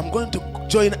says, I'm going to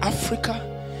join Africa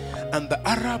and the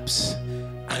Arabs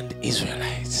and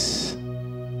Israelites.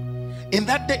 In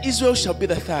that day, Israel shall be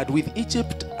the third, with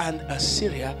Egypt and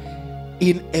Assyria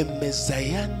in a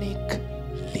messianic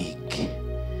league.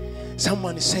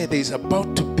 Someone said there is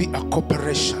about to be a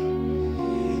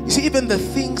cooperation. You see, even the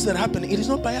things that happen, it is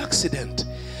not by accident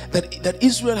that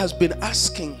Israel has been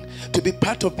asking to be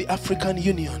part of the African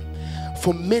Union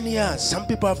for many years. Some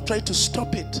people have tried to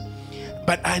stop it,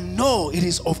 but I know it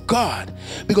is of God,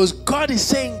 because God is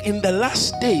saying in the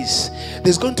last days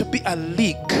there's going to be a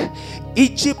league.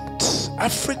 Egypt,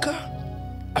 Africa,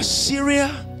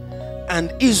 Assyria,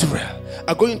 and Israel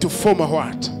are going to form a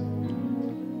what?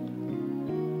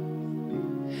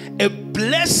 A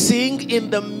blessing in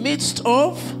the midst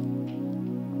of.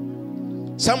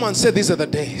 Someone said these are the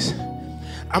days.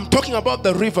 I'm talking about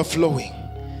the river flowing.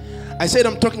 I said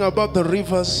I'm talking about the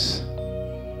rivers.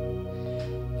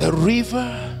 The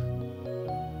river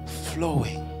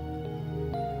flowing.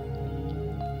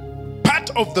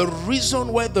 Part of the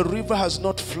reason why the river has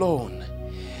not flown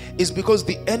is because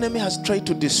the enemy has tried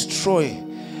to destroy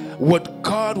what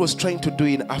God was trying to do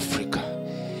in Africa.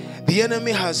 The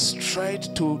enemy has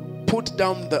tried to put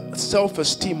down the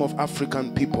self-esteem of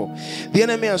African people. The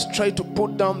enemy has tried to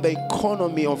put down the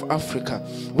economy of Africa.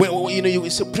 Well, you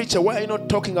say, preacher, why are you not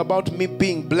talking about me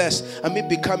being blessed and me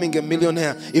becoming a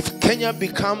millionaire? If Kenya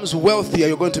becomes wealthier,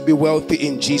 you're going to be wealthy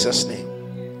in Jesus' name.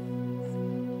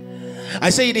 I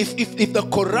said, if the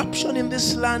corruption in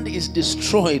this land is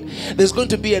destroyed, there's going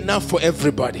to be enough for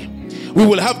everybody. We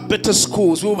will have better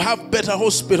schools. We will have better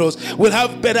hospitals. We'll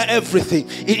have better everything.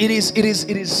 It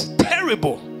is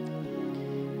terrible.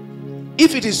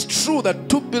 If it is true that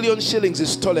 2 billion shillings is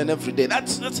stolen every day,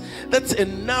 that's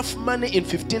enough money in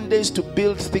 15 days to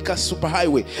build Thika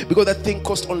superhighway, because that thing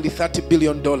cost only $30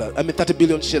 billion. 30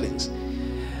 billion shillings.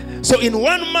 So in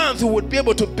 1 month we would be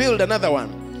able to build another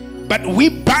one. But we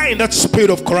bind that spirit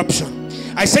of corruption.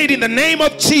 I say it in the name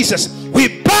of Jesus.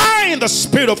 We bind the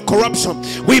spirit of corruption.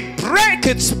 We break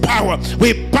its power.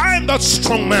 We bind that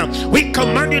strong man. We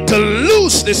command you to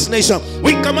loose this nation.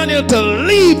 We command you to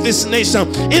leave this nation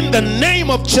in the name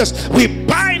of Jesus. We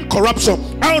bind corruption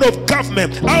out of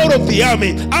government, out of the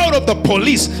army, out of the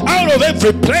police, out of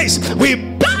every place. We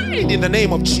bind in the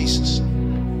name of Jesus.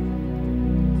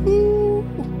 Ooh.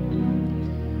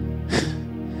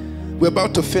 We're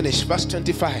about to finish. Verse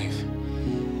 25.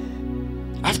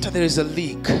 After there is a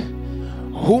league,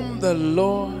 whom the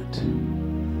Lord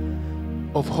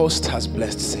of hosts has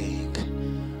blessed, saying,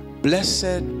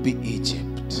 blessed be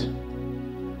Egypt,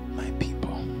 my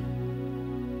people,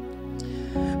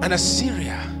 and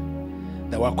Assyria,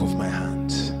 the work of my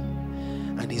hands,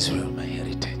 and Israel, my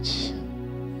heritage.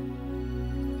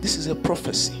 This is a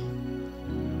prophecy.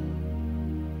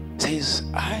 It says,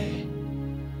 I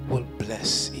will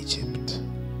bless Egypt,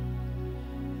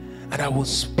 and I will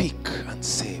speak and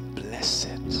say,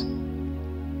 blessed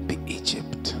be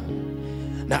Egypt.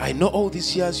 Now I know all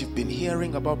these years you've been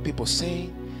hearing about people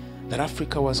saying that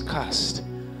Africa was cursed,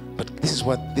 but this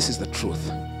is the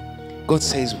truth. God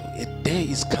says a day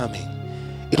is coming.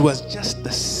 It was just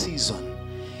the season.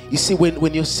 You see,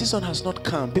 when your season has not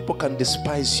come, people can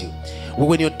despise you.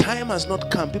 When your time has not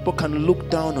come, people can look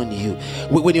down on you.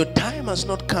 When your time has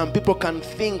not come, people can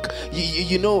think,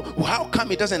 you know, how come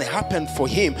it doesn't happen for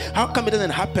him? How come it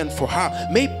doesn't happen for her?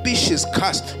 Maybe she's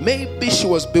cursed. Maybe she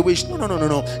was bewitched.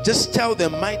 No. Just tell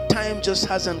them, my time just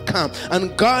hasn't come.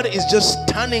 And God is just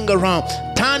turning around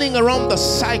the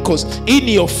cycles in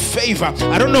your favor.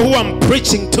 I don't know who I'm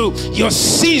preaching to. Your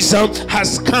season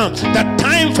has come. The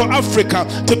time for Africa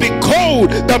to be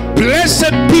called the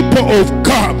blessed people of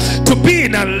God, to be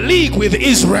in a league with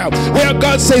Israel, where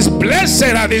God says,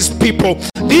 blessed are these people.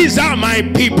 These are my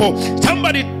people.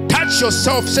 Somebody touch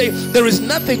yourself, say, there is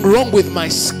nothing wrong with my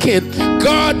skin.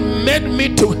 God made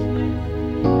me to.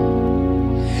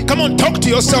 Come on, talk to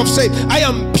yourself, say, I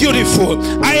am beautiful.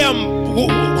 I am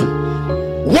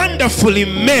wonderfully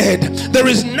made. There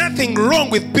is nothing wrong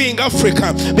with being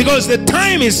Africa, because the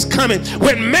time is coming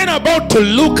when men are about to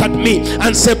look at me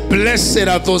and say, blessed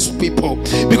are those people,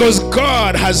 because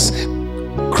God has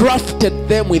crafted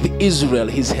them with Israel,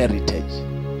 his heritage.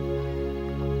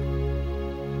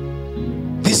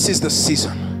 This is the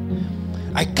season.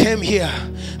 I came here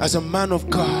as a man of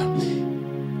God,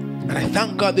 and I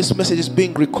thank God this message is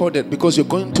being recorded, because you're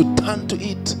going to turn to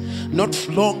it not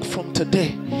long from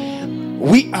today.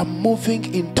 We are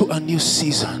moving into a new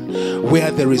season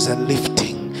where there is a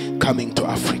lifting coming to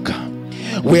Africa,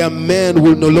 where men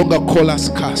will no longer call us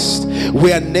cursed,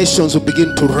 where nations will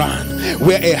begin to run,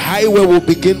 where a highway will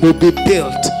be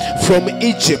built from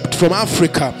Egypt, from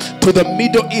Africa to the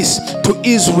Middle East, to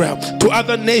Israel, to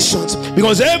other nations,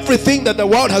 because everything that the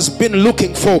world has been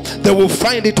looking for, they will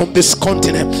find it on this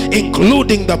continent,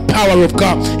 including the power of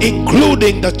God,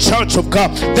 including the church of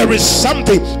God. There is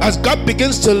something, as God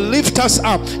begins to lift us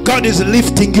up, God is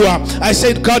lifting you up. I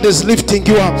said God is lifting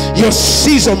you up. Your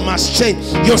season must change.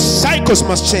 Your cycles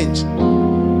must change.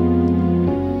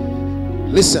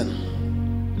 Listen,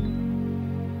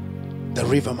 the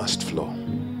river must flow.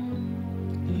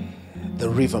 The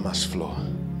river must flow.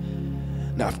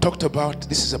 Now, I've talked about,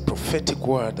 this is a prophetic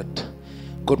word that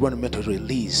God wanted me to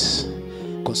release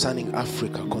concerning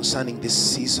Africa, concerning this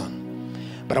season.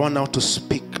 But I want now to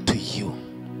speak to you.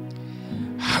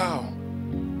 How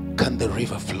can the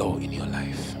river flow in your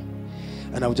life?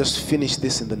 And I'll just finish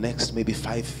this in the next maybe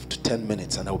 5 to 10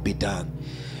 minutes, and I'll be done.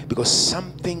 Because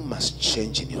something must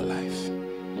change in your life.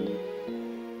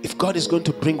 If God is going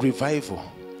to bring revival,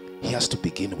 he has to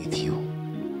begin with you.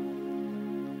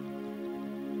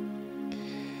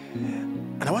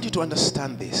 And I want you to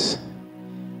understand this.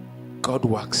 God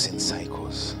works in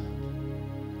cycles.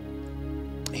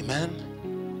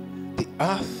 Amen. The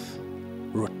earth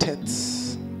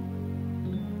rotates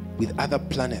with other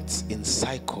planets in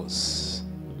cycles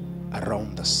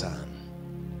around the sun.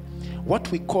 What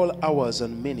we call hours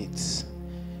and minutes,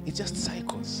 it's just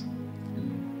cycles.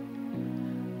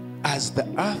 As the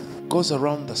earth goes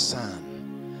around the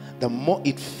sun, the more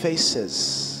it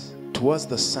faces towards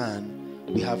the sun,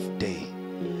 we have day.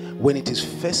 When it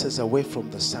faces away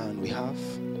from the sun, we have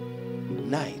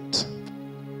night.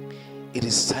 It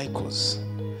is cycles.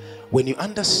 When you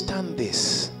understand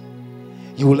this,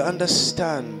 you will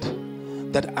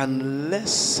understand that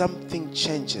unless something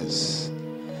changes,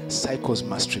 cycles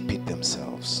must repeat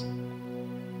themselves.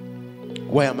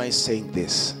 Why am I saying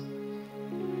this?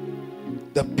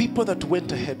 The people that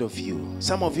went ahead of you,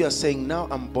 some of you are saying, now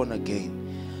I'm born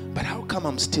again, but how come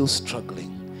I'm still struggling?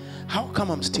 How come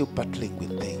I'm still battling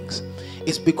with things?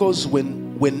 It's because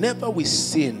whenever we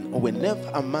sin, or whenever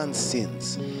a man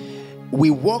sins, we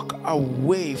walk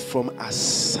away from a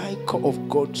cycle of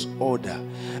God's order,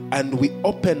 and we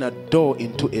open a door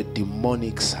into a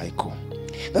demonic cycle.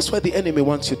 That's why the enemy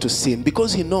wants you to sin,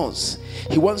 because he knows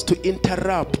he wants to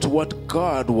interrupt what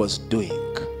God was doing.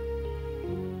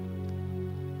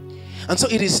 And so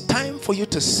it is time for you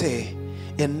to say,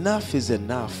 enough is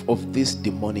enough of these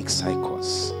demonic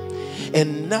cycles.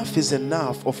 Enough is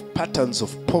enough of patterns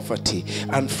of poverty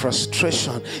and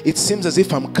frustration. It seems as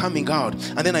if I'm coming out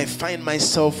and then I find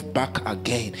myself back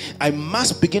again. I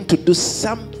must begin to do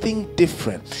something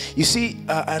different. You see,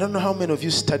 I don't know how many of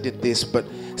you studied this, but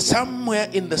somewhere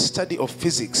in the study of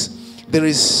physics, there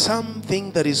is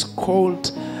something that is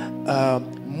called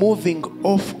moving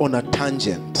off on a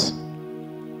tangent.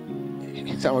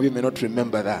 Some of you may not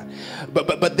remember that.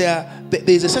 But there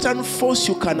is a certain force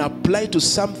you can apply to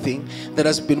something that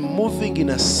has been moving in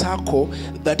a circle,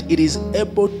 that it is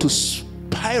able to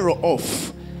spiral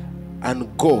off and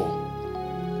go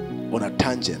on a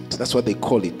tangent. That's what they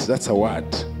call it. That's a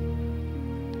word.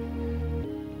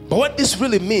 But what this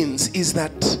really means is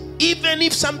that even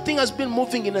if something has been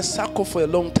moving in a circle for a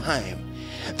long time,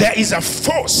 there is a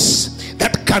force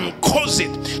that can cause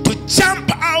it to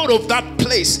jump out of that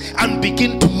place and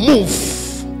begin to move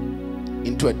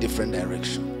into a different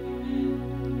direction.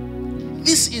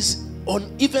 This is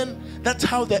that's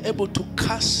how they're able to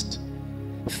cast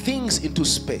things into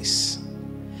space,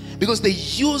 because they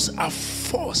use a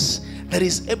force that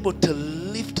is able to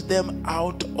lift them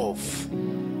out of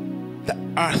the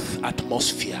earth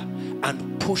atmosphere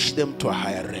and push them to a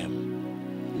higher realm.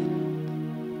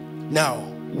 Now,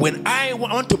 when I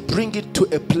want to bring it to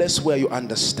a place where you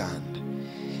understand,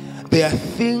 there are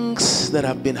things that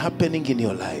have been happening in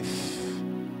your life,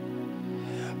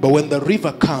 but when the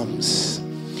river comes,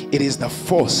 it is the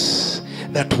force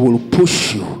that will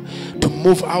push you to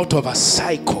move out of a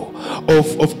cycle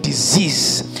of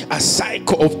disease, a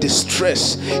cycle of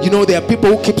distress. You know, there are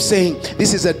people who keep saying,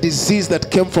 this is a disease that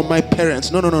came from my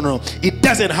parents. No. It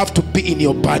doesn't have to be in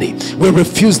your body. We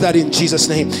refuse that in Jesus'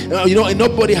 name. You know,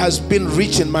 nobody has been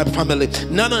rich in my family.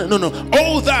 No.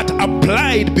 All that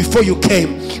applied before you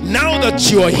came. Now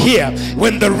that you are here,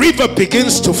 when the river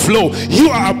begins to flow, you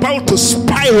are about to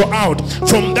spiral out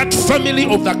from that family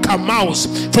of the Kamaus,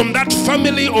 from that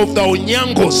family of the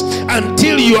Onyangos,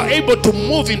 until you are able to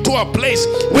move into a place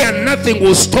where nothing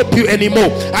will stop you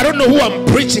anymore. I don't know who I'm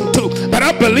preaching to, but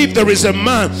I believe there is a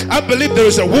man, I believe there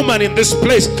is a woman in this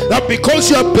place, that because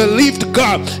you have believed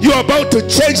God, you are about to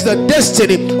change the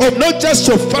destiny of not just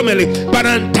your family, but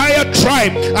an entire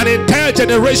tribe, an entire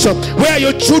generation, where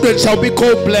your children shall be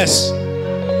called blessed.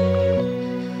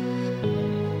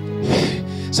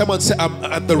 Someone said, I'm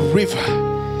at the river.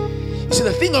 You see,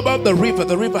 the thing about the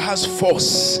river has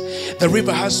force. The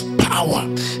river has power.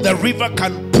 The river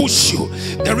can push you.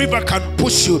 The river can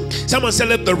push you. Someone said,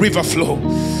 let the river flow.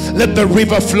 Let the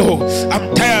river flow.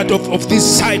 I'm tired of these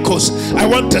cycles. I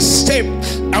want to step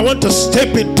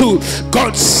into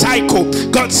God's cycle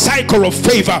of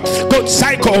favor, God's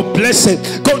cycle of blessing,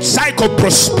 God's cycle of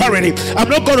prosperity. I'm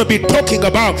not going to be talking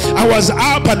about I was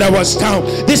up and I was down.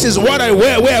 This is what I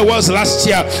where I was last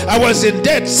year. I was in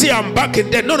debt. See, I'm back in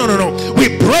debt. No. We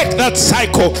break that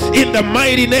cycle in the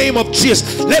mighty name of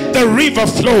Jesus. Let the river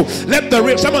flow. Let the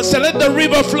river. Someone say, let the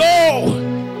river flow.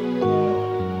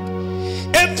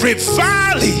 Every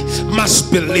valley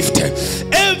must be lifted.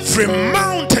 Every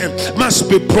mountain must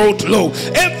be brought low.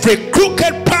 Every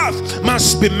crooked path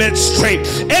must be made straight.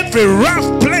 Every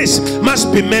rough place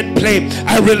must be made plain.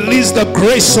 I release the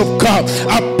grace of God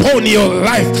upon your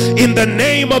life in the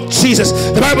name of Jesus.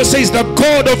 The Bible says the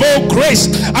God of all grace,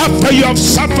 after you have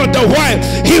suffered a while,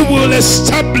 He will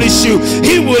establish you.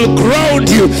 He will ground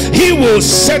you. He will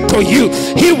settle you.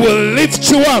 He will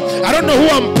lift you up. I don't know who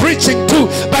I'm preaching to,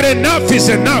 but enough is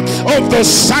enough of those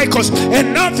cycles.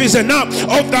 Enough is enough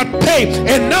of that pain.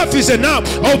 Enough is enough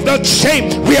of that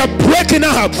shame. We are breaking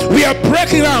out. We are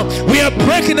breaking out. We are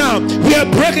breaking out. We are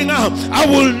breaking out. I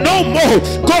will no more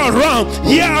go around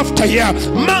year after year,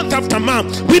 month after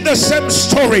month with the same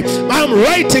story. I'm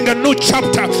writing a new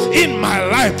chapter in my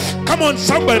life. Come on,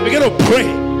 somebody begin to pray.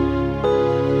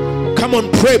 Come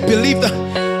on, pray. Believe that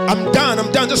I'm done.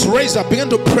 Just raise up. Begin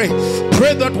to pray.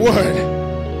 Pray that word.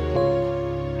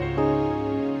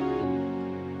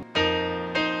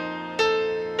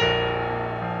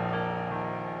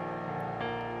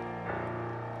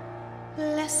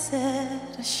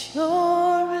 Blessed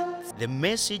assurance. The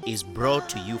message is brought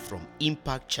to you from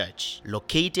Impact Church,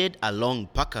 located along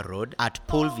Parker Road at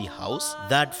Polvi House,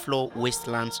 3rd floor,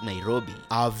 Westlands, Nairobi.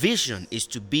 Our vision is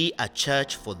to be a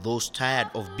church for those tired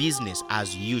of business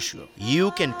as usual. You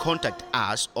can contact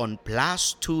us on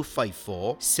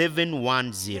 +254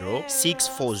 710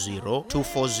 640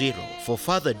 240. For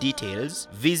further details,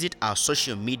 visit our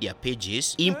social media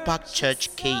pages, Impact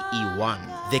Church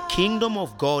KE1. The kingdom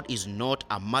of God is not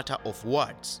a matter of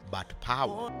words, but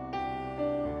power.